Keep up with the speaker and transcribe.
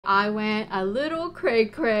I went a little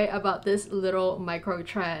cray-cray about this little micro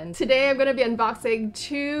trend. Today I'm going to be unboxing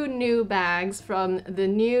two new bags from the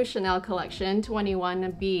new Chanel collection,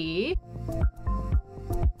 21B.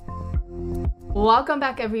 Welcome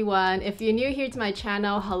back everyone. If you're new here to my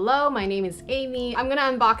channel, hello, my name is Amy. I'm gonna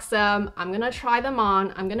unbox them, I'm gonna try them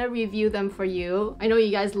on, I'm gonna review them for you. I know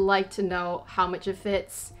you guys like to know how much it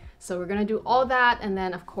fits, so we're gonna do all that, and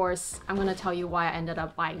then of course I'm gonna tell you why I ended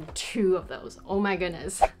up buying two of those. Oh my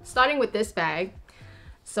goodness. Starting with this bag.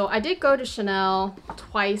 So I did go to Chanel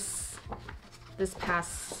twice this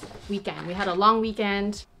past weekend. We had a long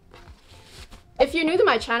weekend. If you're new to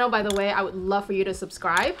my channel, by the way, I would love for you to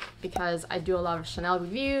subscribe because I do a lot of Chanel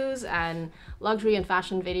reviews and luxury and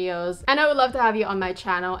fashion videos, and I would love to have you on my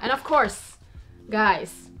channel. And of course,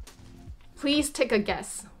 guys, please take a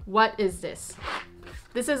guess. What is this?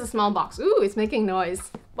 This is a small box. Ooh, it's making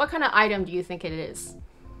noise. What kind of item do you think it is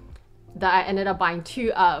that I ended up buying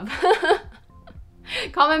two of?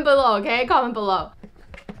 Comment below, okay? Comment below.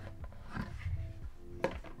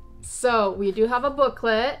 So we do have a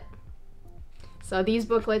booklet. So these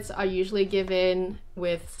booklets are usually given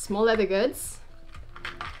with small leather goods.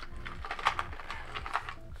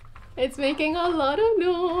 It's making a lot of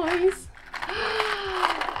noise.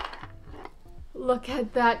 Look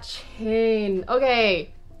at that chain.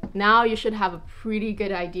 Okay, now you should have a pretty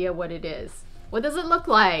good idea what it is. What does it look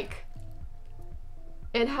like?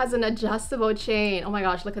 It has an adjustable chain. Oh my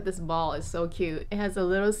gosh, look at this ball, it's so cute. It has a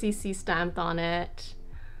little CC stamped on it.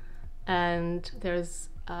 And there's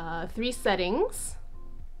 3 settings,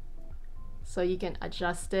 so you can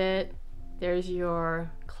adjust it. There's your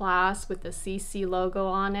clasp with the CC logo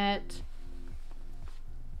on it.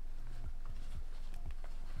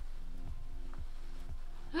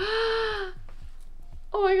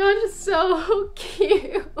 Oh my gosh, it's so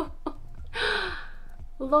cute.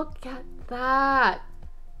 Look at that.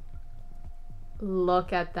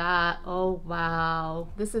 Look at that. Oh wow.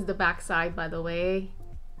 This is the back side, by the way.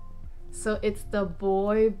 So it's the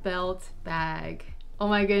boy belt bag. Oh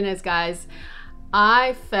my goodness, guys.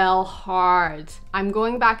 I fell hard. I'm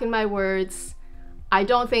going back in my words. I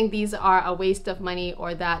don't think these are a waste of money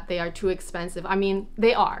or that they are too expensive. I mean,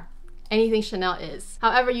 they are. Anything Chanel is.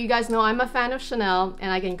 However, you guys know I'm a fan of Chanel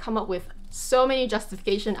and I can come up with so many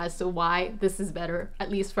justifications as to why this is better,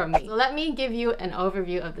 at least for me. So let me give you an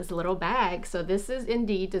overview of this little bag. So this is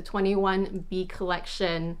indeed the 21B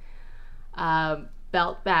collection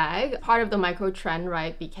belt bag, part of the micro trend,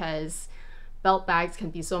 right? Because belt bags can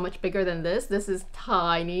be so much bigger than this. This is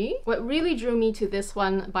tiny. What really drew me to this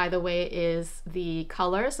one, by the way, is the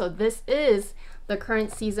color. So this is the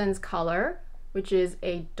current season's color, which is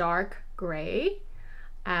a dark gray,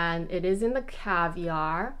 and it is in the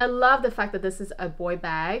caviar. I love the fact that this is a boy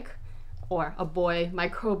bag or a boy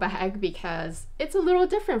micro bag because it's a little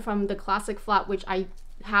different from the classic flap, which I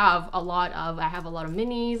have a lot of. I have a lot of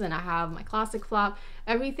minis and I have my classic flap.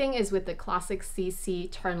 Everything is with the classic CC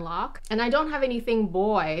turn lock, and I don't have anything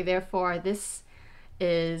boy, therefore this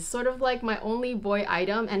is sort of like my only boy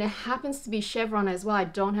item, and it happens to be chevron as well. I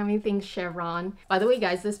don't have anything chevron. By the way,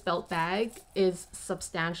 guys, this belt bag is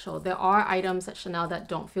substantial. There are items at Chanel that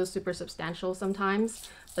don't feel super substantial sometimes,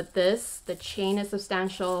 but this, the chain is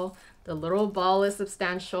substantial, the little ball is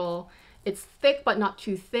substantial. It's thick but not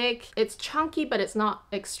too thick. It's chunky but it's not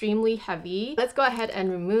extremely heavy. Let's go ahead and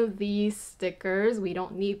remove these stickers. We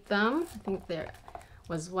don't need them. I think there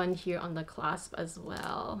was one here on the clasp as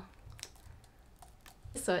well.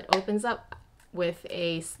 So it opens up with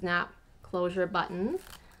a snap closure button.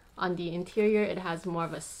 On the interior, it has more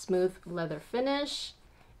of a smooth leather finish,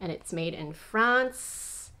 and it's made in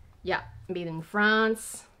France. Yeah, made in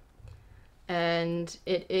France. And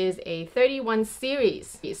it is a 31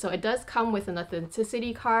 series. So it does come with an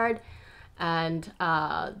authenticity card, and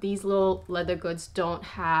these little leather goods don't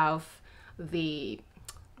have the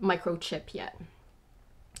microchip yet.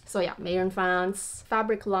 So yeah, made in France.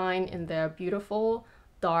 Fabric line in their beautiful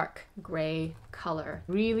dark gray color.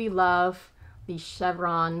 Really love the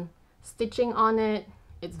chevron stitching on it.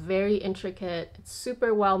 It's very intricate. It's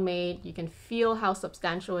super well made. You can feel how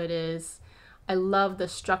substantial it is. I love the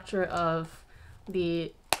structure of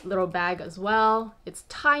the little bag as well. It's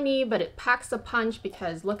tiny, but it packs a punch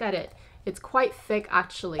because look at it. It's quite thick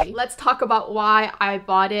actually. Let's talk about why I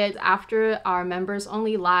bought it. After our members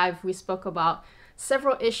only live, we spoke about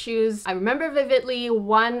several issues. I remember vividly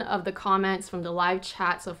one of the comments from the live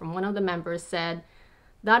chat, so from one of the members, said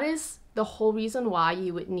that is the whole reason why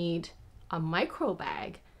you would need a micro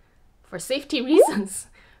bag, for safety reasons,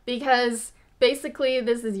 because basically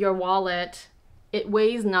this is your wallet It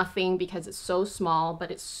weighs nothing because it's so small,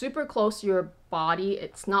 but it's super close to your body.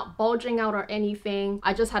 It's not bulging out or anything.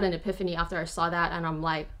 I just had an epiphany after I saw that, and I'm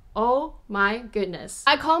like, oh my goodness.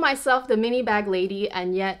 I call myself the mini bag lady,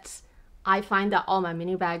 and yet I find that all my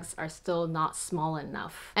mini bags are still not small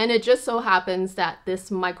enough. And it just so happens that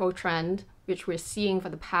this micro trend, which we're seeing for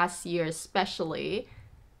the past year especially,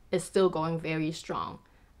 is still going very strong.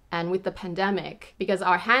 And with the pandemic, because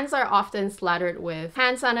our hands are often slattered with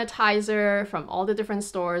hand sanitizer from all the different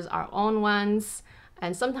stores, our own ones,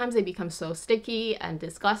 and sometimes they become so sticky and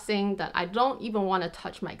disgusting that I don't even want to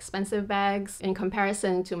touch my expensive bags. In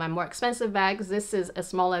comparison to my more expensive bags, this is a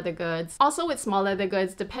small leather goods. Also with small leather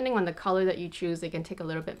goods, depending on the color that you choose, they can take a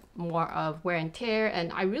little bit more of wear and tear,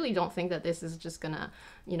 and I really don't think that this is just gonna,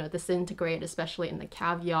 you know, disintegrate, especially in the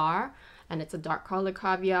caviar, and it's a dark color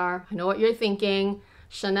caviar. I know what you're thinking.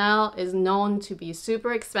 Chanel is known to be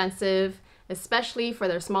super expensive, especially for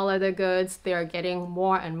their small leather goods. They are getting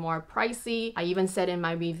more and more pricey. I even said in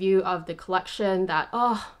my review of the collection that,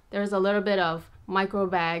 oh, there's a little bit of micro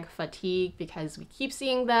bag fatigue because we keep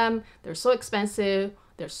seeing them. They're so expensive.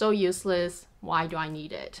 They're so useless. Why do I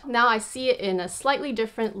need it? Now I see it in a slightly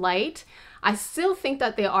different light. I still think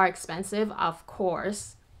that they are expensive, of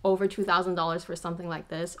course. Over $2,000 for something like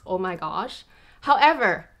this. Oh my gosh.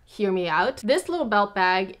 However, hear me out. This little belt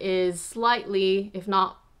bag is slightly, if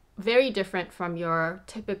not very different from your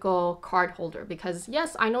typical card holder, because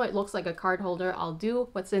yes, I know it looks like a card holder. I'll do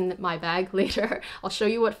what's in my bag later. I'll show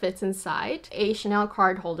you what fits inside. A Chanel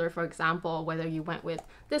card holder, for example, whether you went with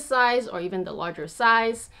this size or even the larger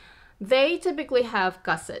size, they typically have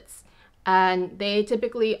gussets. And they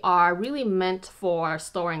typically are really meant for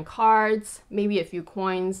storing cards, maybe a few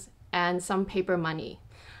coins, and some paper money.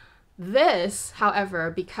 This,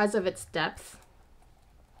 however, because of its depth,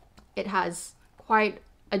 it has quite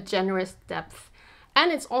a generous depth,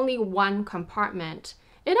 and it's only one compartment.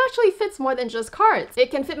 It actually fits more than just cards. It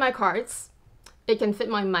can fit my cards, it can fit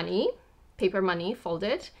my money, paper money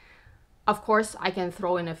folded. Of course, I can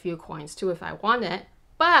throw in a few coins too if I want it,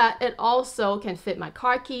 but it also can fit my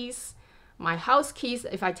car keys, my house keys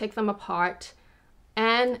if I take them apart,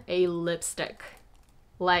 and a lipstick.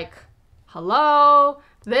 Like, hello,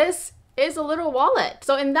 this is a little wallet.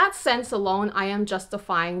 So in that sense alone, I am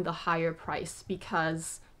justifying the higher price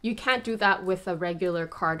because you can't do that with a regular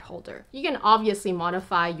card holder. You can obviously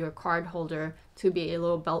modify your card holder to be a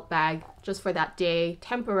little belt bag just for that day,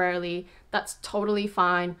 temporarily. That's totally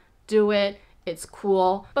fine. Do it. It's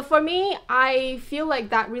cool. But for me, I feel like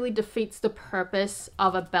that really defeats the purpose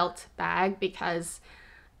of a belt bag because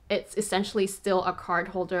it's essentially still a card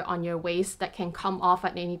holder on your waist that can come off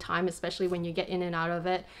at any time, especially when you get in and out of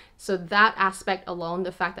it. So that aspect alone,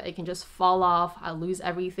 the fact that it can just fall off, I'll lose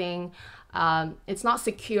everything. It's not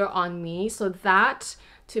secure on me. So that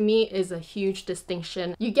to me is a huge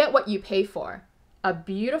distinction. You get what you pay for. A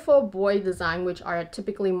beautiful boy design, which are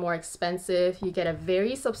typically more expensive. You get a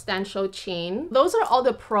very substantial chain. Those are all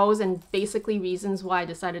the pros and basically reasons why I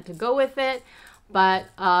decided to go with it. But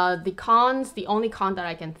the cons, the only con that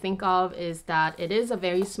I can think of is that it is a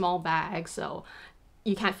very small bag, so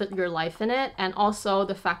you can't fit your life in it, and also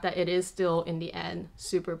the fact that it is still in the end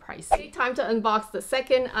super pricey. Time to unbox the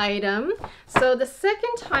second item. So the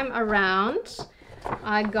second time around,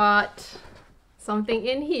 I got something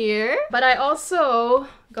in here, but I also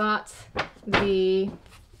got the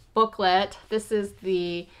booklet. This is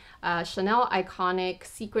the Chanel Iconic,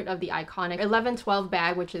 Secret of the Iconic 1112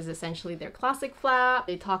 bag, which is essentially their classic flap.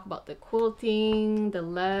 They talk about the quilting, the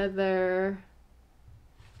leather.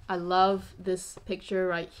 I love this picture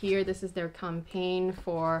right here. This is their campaign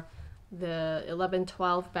for the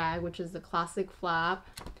 1112 bag, which is the classic flap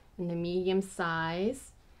in the medium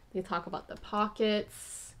size. They talk about the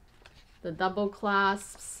pockets, the double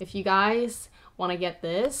clasps. If you guys want to get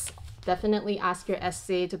this, definitely ask your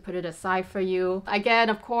SA to put it aside for you. Again,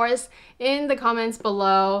 of course, in the comments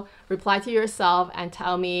below, reply to yourself and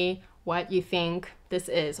tell me what you think this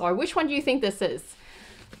is, or which one do you think this is,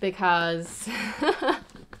 because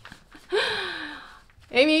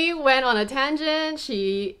Amy went on a tangent.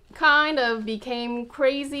 She kind of became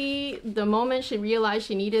crazy the moment she realized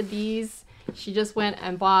she needed these. She just went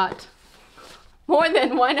and bought more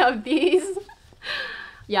than one of these.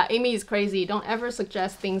 Yeah, Amy is crazy. Don't ever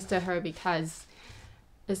suggest things to her because,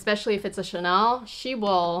 especially if it's a Chanel, she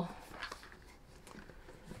will,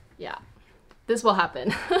 yeah, this will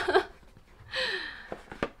happen.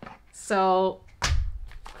 So,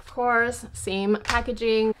 of course, same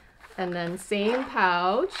packaging and then same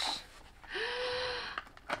pouch.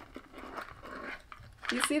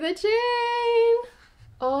 You see the chain?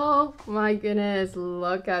 Oh my goodness,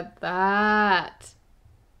 look at that.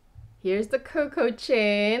 Here's the cocoa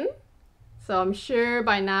chain. So I'm sure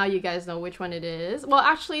by now you guys know which one it is. Well,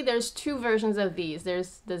 actually there's two versions of these.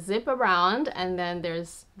 There's the zip around and then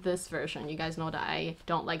there's this version. You guys know that I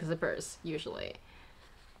don't like zippers usually.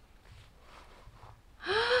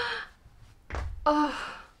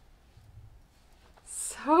 Oh,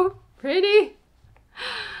 so pretty.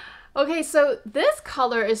 Okay, so this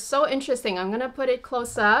color is so interesting. I'm gonna put it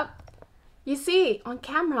close up. You see, on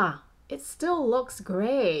camera, it still looks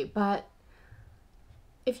gray, but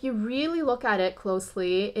if you really look at it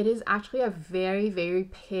closely, it is actually a very, very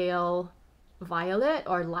pale violet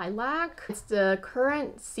or lilac. It's the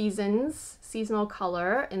current seasonal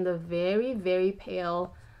color in the very, very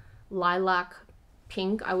pale lilac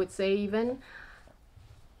pink, I would say even.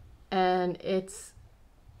 And it's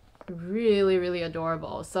really, really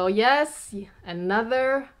adorable. So yes,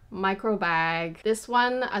 another micro bag. This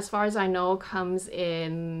one, as far as I know, comes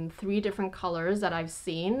in 3 different colors that I've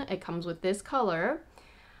seen. It comes with this color.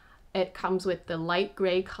 It comes with the light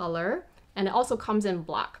gray color, and it also comes in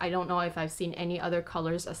black. I don't know if I've seen any other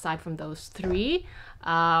colors aside from those 3.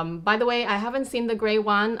 By the way, I haven't seen the gray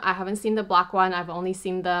one. I haven't seen the black one. I've only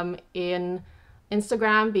seen them in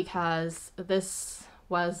Instagram because this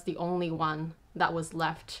was the only one that was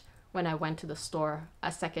left when I went to the store a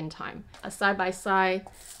second time. A side-by-side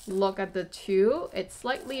look at the two. It's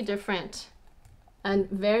slightly different and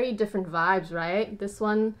very different vibes, right? This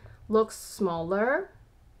one looks smaller.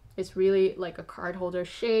 It's really like a card holder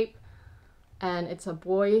shape, and it's a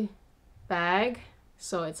boy bag,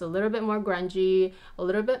 so it's a little bit more grungy, a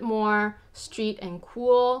little bit more street and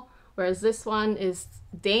cool, whereas this one is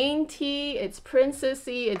dainty, it's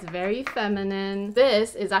princessy, it's very feminine.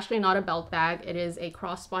 This is actually not a belt bag, it is a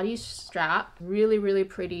crossbody strap. Really, really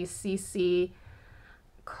pretty CC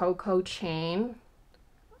cocoa chain.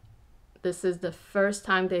 This is the first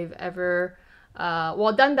time they've ever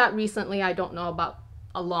done that recently. I don't know about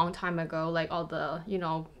a long time ago, like all the, you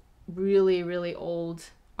know, really, really old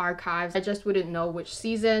archives. I just wouldn't know which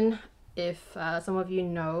season. If some of you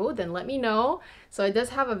know, then let me know. So it does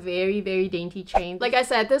have a very, very dainty chain. Like I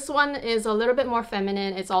said, this one is a little bit more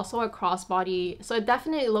feminine. It's also a crossbody, so it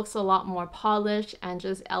definitely looks a lot more polished and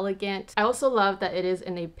just elegant. I also love that it is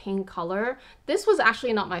in a pink color. This was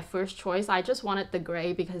actually not my first choice. I just wanted the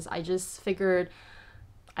gray because I just figured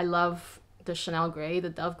I love the Chanel gray. The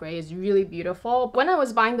Dove gray is really beautiful. When I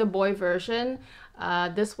was buying the boy version,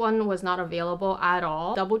 this one was not available at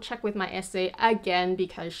all. Double check with my essay again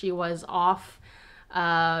because she was off.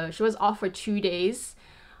 She was off for 2 days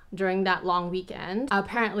during that long weekend.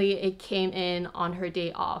 Apparently it came in on her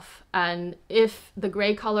day off, and if the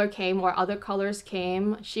gray color came or other colors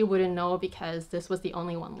came, she wouldn't know because this was the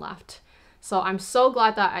only one left. So I'm so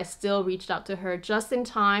glad that I still reached out to her just in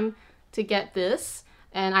time to get this.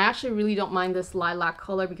 And I actually really don't mind this lilac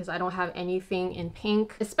color because I don't have anything in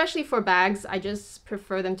pink. Especially for bags, I just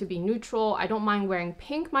prefer them to be neutral. I don't mind wearing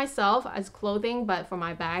pink myself as clothing, but for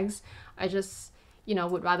my bags, I just, you know,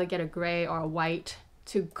 would rather get a gray or a white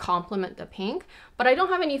to complement the pink. But I don't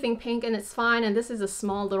have anything pink and it's fine. And this is a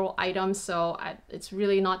small little item, so it's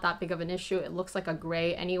really not that big of an issue. It looks like a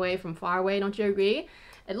gray anyway from far away, don't you agree?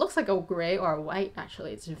 It looks like a gray or a white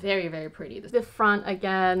actually. It's very, very pretty. The front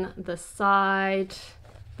again, the side,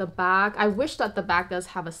 the back. I wish that the back does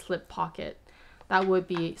have a slip pocket. That would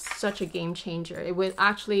be such a game changer. It would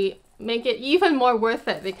actually make it even more worth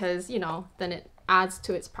it because, you know, then it adds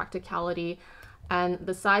to its practicality. And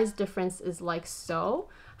the size difference is like so.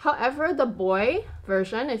 However, the boy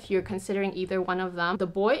version, if you're considering either one of them, the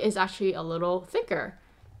boy is actually a little thicker.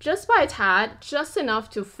 Just by a tad, just enough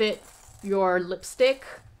to fit your lipstick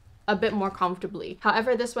a bit more comfortably.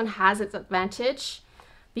 However, this one has its advantage.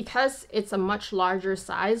 Because it's a much larger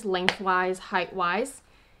size, lengthwise, height-wise,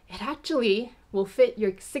 it actually will fit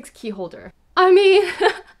your 6 key holder. I mean,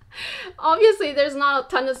 obviously there's not a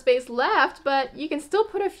ton of space left, but you can still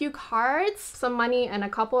put a few cards, some money and a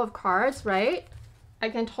couple of cards, right? I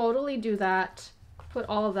can totally do that, put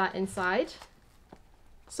all of that inside.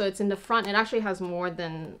 So it's in the front. It actually has more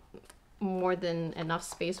than enough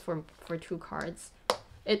space for 2 cards.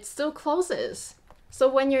 It still closes. So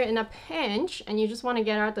when you're in a pinch and you just want to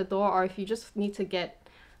get out the door, or if you just need to get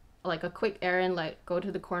like a quick errand, like go to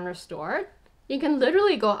the corner store, you can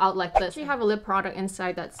literally go out like this. You have a lip product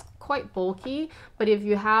inside that's quite bulky, but if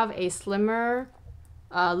you have a slimmer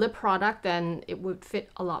lip product, then it would fit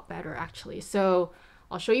a lot better actually. So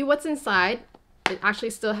I'll show you what's inside. It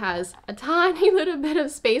actually still has a tiny little bit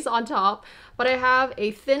of space on top, but I have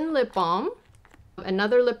a thin lip balm,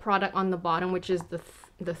 another lip product on the bottom, which is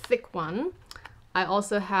the thick one. I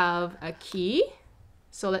also have a key.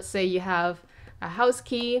 So let's say you have a house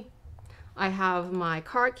key, I have my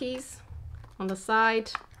car keys on the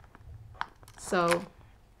side. So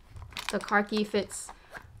the car key fits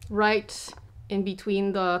right in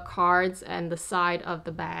between the cards and the side of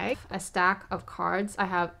the bag. A stack of cards. I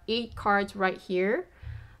have 8 cards right here,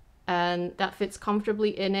 and that fits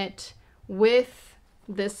comfortably in it with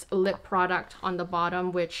this lip product on the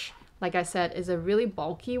bottom, which, like I said, is a really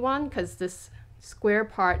bulky one because this square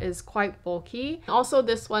part is quite bulky. Also,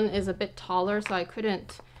 this one is a bit taller, so I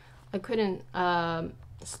couldn't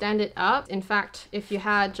stand it up. In fact, if you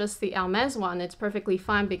had just the Hermes one, it's perfectly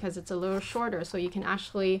fine because it's a little shorter, so you can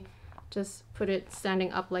actually just put it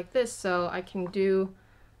standing up like this. So I can do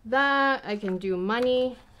that. I can do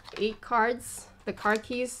money, 8 cards, the car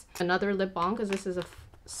keys, another lip balm because this is a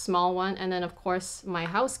small one, and then of course my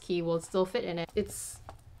house key will still fit in it. It's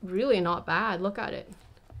really not bad. Look at it.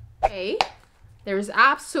 Okay, there's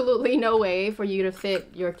absolutely no way for you to fit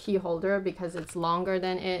your key holder because it's longer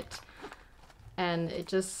than it, and it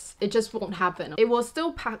just won't happen. It will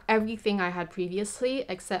still pack everything I had previously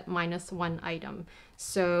except minus 1 item.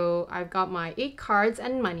 So I've got my 8 cards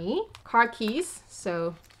and money, car keys,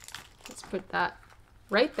 so let's put that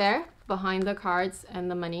right there behind the cards and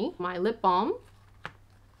the money. My lip balm,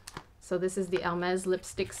 so this is the Hermes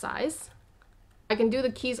lipstick size. I can do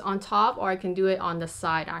the keys on top or I can do it on the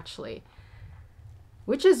side actually,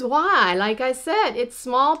 which is why, like I said, it's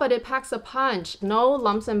small but it packs a punch. No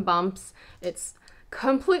lumps and bumps. It's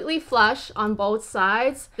completely flush on both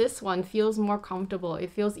sides. This one feels more comfortable. It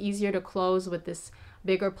feels easier to close with this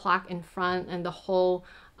bigger plaque in front, and the whole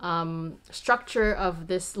structure of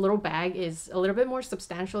this little bag is a little bit more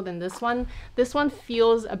substantial than this one. This one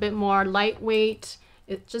feels a bit more lightweight.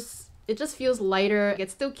 It just feels lighter.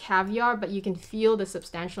 It's still caviar, but you can feel the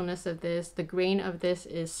substantialness of this. The grain of this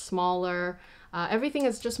is smaller. Everything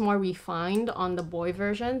is just more refined on the boy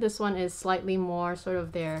version. This one is slightly more sort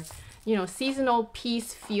of their, you know, seasonal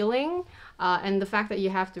piece feeling. And the fact that you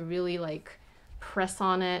have to really like press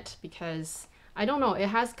on it because, I don't know, it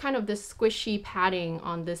has kind of this squishy padding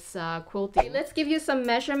on this quilting. Okay, let's give you some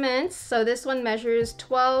measurements. So this one measures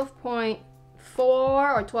 12.4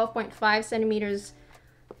 or 12.5 centimeters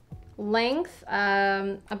length,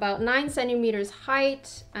 about 9 centimeters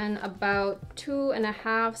height, and about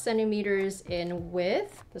 2.5 centimeters in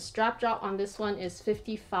width. The strap drop on this one is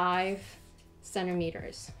 55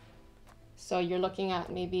 centimeters. So you're looking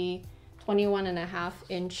at maybe 21.5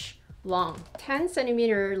 inch long. 10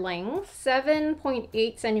 centimeter length,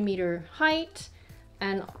 7.8 centimeter height,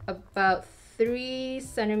 and about 3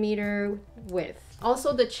 centimeter width.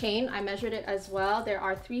 Also the chain, I measured it as well. There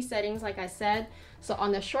are 3 settings, like I said. So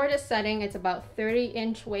on the shortest setting, it's about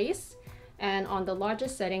 30-inch waist, and on the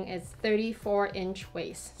largest setting, it's 34-inch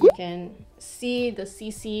waist. You can see the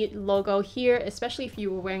CC logo here, especially if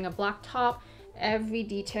you were wearing a black top. Every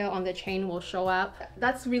detail on the chain will show up.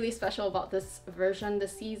 That's really special about this version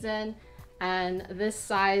this season, and this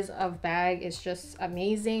size of bag is just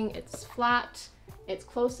amazing. It's flat, it's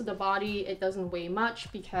close to the body, it doesn't weigh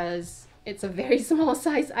much because it's a very small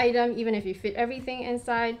size item. Even if you fit everything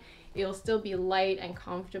inside, it'll still be light and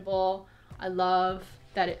comfortable. I love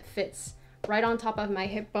that it fits right on top of my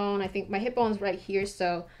hip bone. I think my hip bone's right here,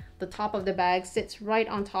 so the top of the bag sits right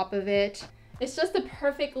on top of it. It's just the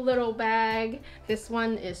perfect little bag. This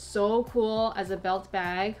one is so cool as a belt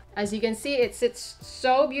bag. As you can see, it sits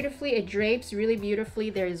so beautifully. It drapes really beautifully.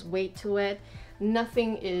 There is weight to it.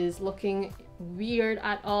 Nothing is looking weird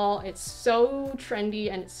at all. It's so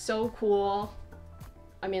trendy and it's so cool.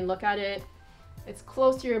 I mean, look at it. It's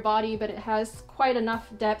close to your body, but it has quite enough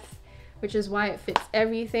depth, which is why it fits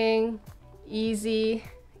everything. Easy,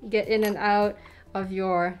 get in and out of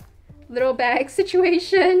your little bag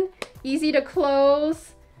situation. Easy to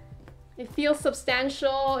close. It feels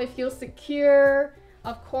substantial, it feels secure.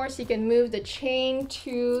 Of course, you can move the chain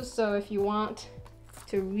too, so if you want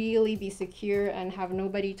to really be secure and have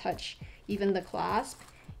nobody touch even the clasp,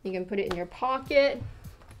 you can put it in your pocket,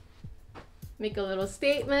 make a little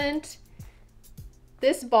statement.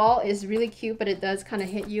 This ball is really cute, but it does kind of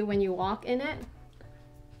hit you when you walk in it.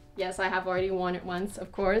 Yes, I have already worn it once,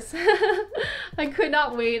 of course. I could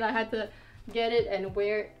not wait. I had to get it and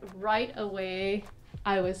wear it right away.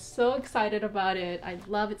 I was so excited about it. I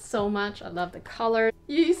love it so much. I love the color.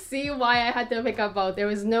 You see why I had to pick up both. There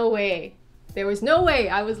was no way. There was no way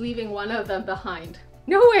I was leaving one of them behind.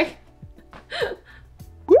 No way.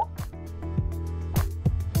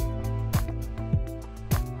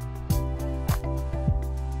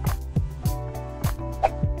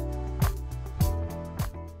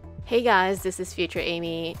 Hey guys, this is Future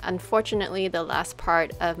Amy. Unfortunately, the last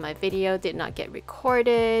part of my video did not get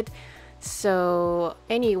recorded. So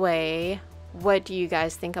anyway, what do you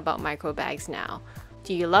guys think about micro bags now?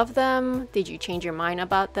 Do you love them? Did you change your mind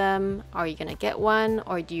about them? Are you gonna get one,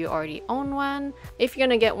 or do you already own one? If you're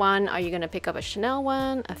gonna get one, are you gonna pick up a Chanel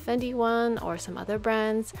one, a Fendi one, or some other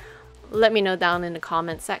brands? Let me know down in the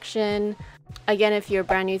comment section. Again, if you're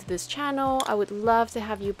brand new to this channel, I would love to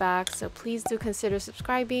have you back, so please do consider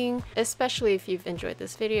subscribing, especially if you've enjoyed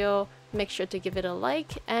this video. Make sure to give it a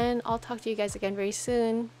like, and I'll talk to you guys again very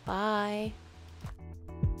soon. Bye!